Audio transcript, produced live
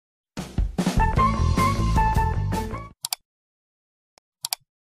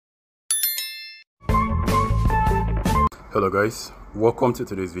Hello guys, welcome to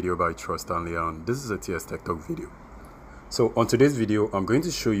today's video by Trust and Leon. This is a TS Tech Talk video. So on today's video, I'm going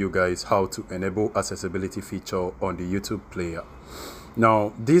to show you guys how to enable accessibility feature on the YouTube player.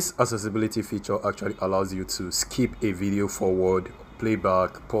 Now, this accessibility feature actually allows you to skip a video forward,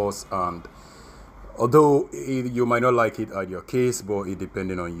 playback, pause, and although you might not like it at your case, but it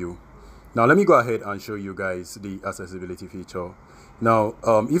depending on you. Now, let me go ahead and show you guys the accessibility feature. Now,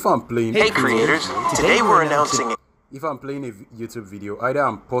 if I'm playing... Hey creators, today we're announcing... If I'm playing a YouTube video, either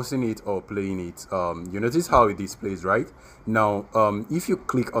I'm pausing it or playing it. You notice how it displays, right? Now, if you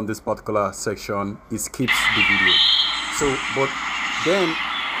click on this particular section, it skips the video. So, but then,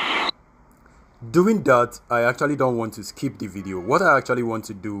 doing that, I actually don't want to skip the video. What I actually want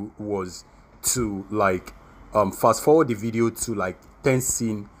to do was to like fast forward the video to like 10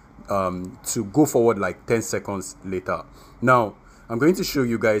 scene, to go forward like 10 seconds later. Now, I'm going to show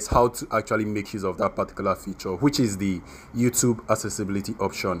you guys how to actually make use of that particular feature, which is the YouTube accessibility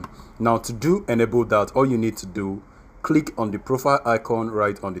option. Now, to enable that, all you need to do, click on the profile icon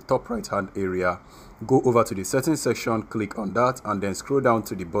right on the top right hand area, go over to the settings section, click on that, and then scroll down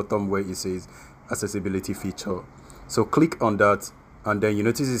to the bottom where it says accessibility feature. So click on that, and then you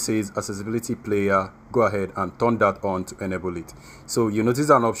notice it says accessibility player. Go ahead and turn that on to enable it. So you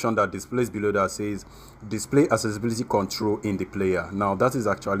notice an option that displays below that says display accessibility control in the player. Now that is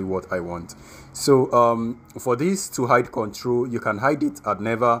actually what I want. So for this to hide control, you can hide it at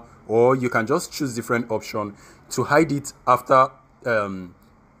never, or you can just choose different option to hide it after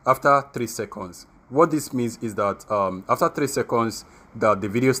 3 seconds. What this means is that after 3 seconds that the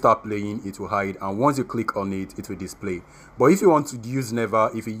video start playing, it will hide, and once you click on it, it will display. But if you want to use never,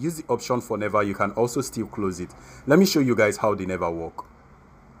 if you use the option for never, you can also still close it. Let me show you guys how they never work.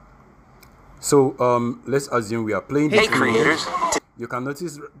 So let's assume we are playing this creators. You can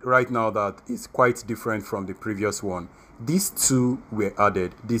notice right now that it's quite different from the previous one. These two were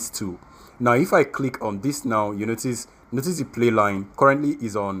added, these two. Now if I click on this now, you notice the play line currently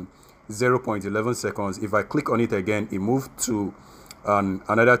is on 0.11 seconds. If I click on it again, it moved to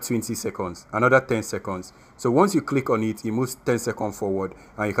another 20 seconds, another 10 seconds. So once you click on it, it moves 10 seconds forward,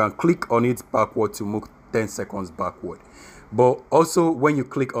 and you can click on it backward to move 10 seconds backward. But also when you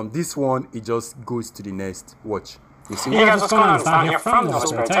click on this one, it just goes to the next. Watch. You see? Hey guys, what's going on? It's Don here from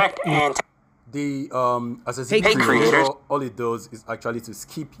the Tech, and the accessibility feature, all it does is actually to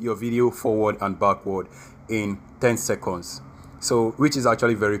skip your video forward and backward in 10 seconds. So, which is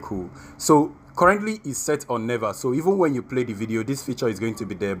actually very cool. So currently it's set on never. So even when you play the video, this feature is going to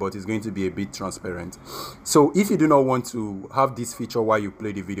be there, but it's going to be a bit transparent. So if you do not want to have this feature while you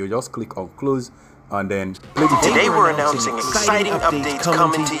play the video, just click on close and then play the video. Today we're announcing exciting updates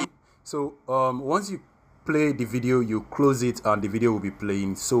coming to you. So once you play the video, you close it and the video will be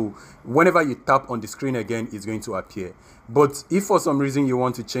playing. So whenever you tap on the screen again, it's going to appear. But if for some reason you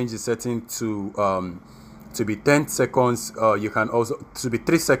want to change the setting to be 10 seconds, you can also, to be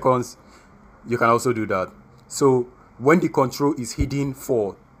 3 seconds, you can also do that. So when the control is hidden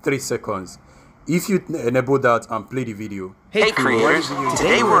for 3 seconds, if you enable that and play the video. Hey creators,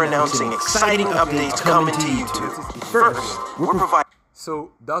 today we're announcing exciting updates coming to YouTube. First, we're providing...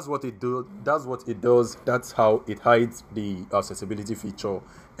 So that's what it does. That's how it hides the accessibility feature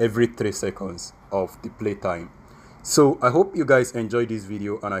every 3 seconds of the playtime. So I hope you guys enjoyed this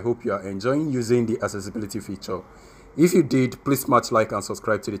video, and I hope you are enjoying using the accessibility feature. If you did, please smash like and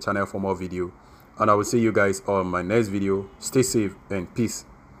subscribe to the channel for more video, and I will see you guys on my next video. Stay safe and peace.